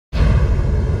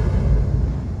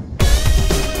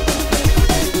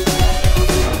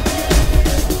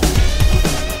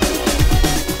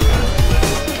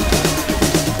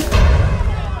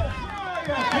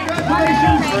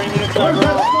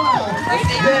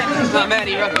Not mad,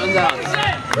 he runs out.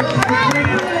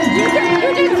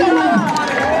 You did so well.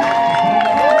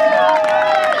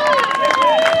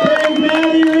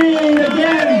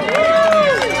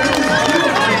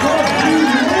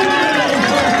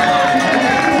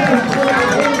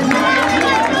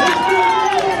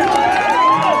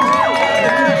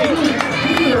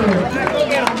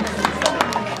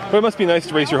 But it must be nice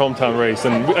to race your hometown race,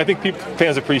 and I think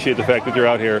fans appreciate the fact that you're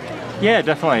out here. Yeah,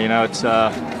 definitely. You know, it's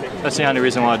that's the only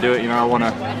reason why I do it. You know, I want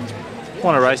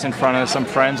to race in front of some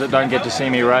friends that don't get to see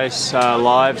me race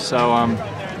live. So,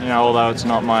 you know, although it's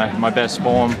not my best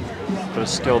form, but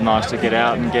it's still nice to get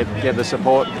out and get the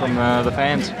support from the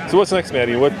fans. So what's next,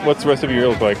 Maddie? What's the rest of your year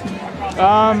look like?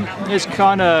 It's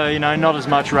kind of, you know, not as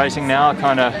much racing now.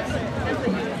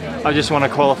 I just want to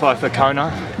qualify for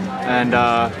Kona, and.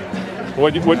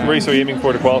 What race are you aiming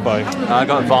for to qualify? I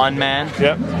got Ironman.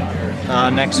 Yep.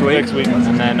 Next week.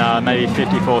 And then maybe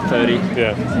 54:30.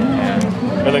 Yeah.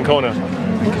 And then Kona.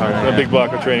 A big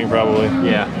block of training, probably.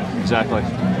 Yeah, exactly.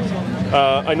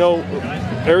 I know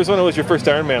Arizona was your first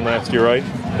Ironman last year, right?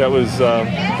 That was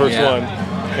first one.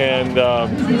 And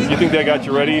you think that got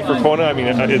you ready for Kona? I mean,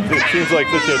 it seems like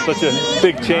such a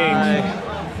big change.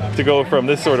 To go from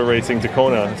this sort of racing to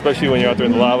Kona, especially when you're out there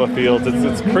in the lava fields,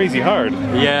 it's crazy hard.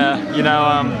 Yeah, you know,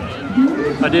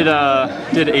 I did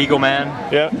Eagleman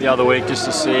the other week just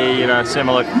to see, you know,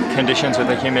 similar conditions with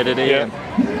the humidity. Yeah.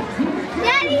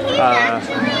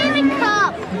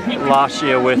 Last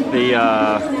year with the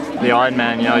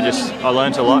Ironman, you know, I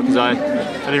learned a lot because I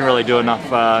didn't really do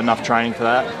enough training for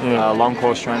that. Long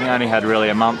course training. I only had really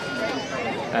a month.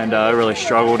 And I really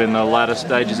struggled in the latter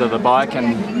stages of the bike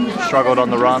and struggled on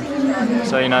the run.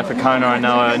 So, you know, for Kona, I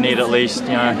know I need at least,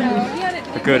 you know,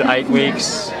 a good 8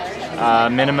 weeks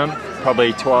minimum,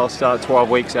 probably 12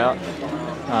 weeks out.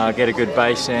 Get a good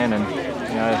base in, and,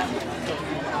 you know,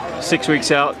 6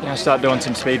 weeks out, you know, start doing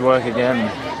some speed work again,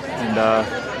 and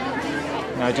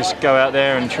you know, just go out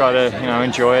there and try to, you know,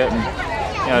 enjoy it and,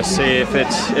 you know, see if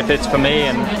it's for me,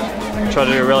 and try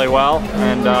to do really well,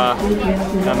 and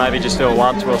you know, maybe just do it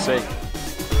once, we'll see.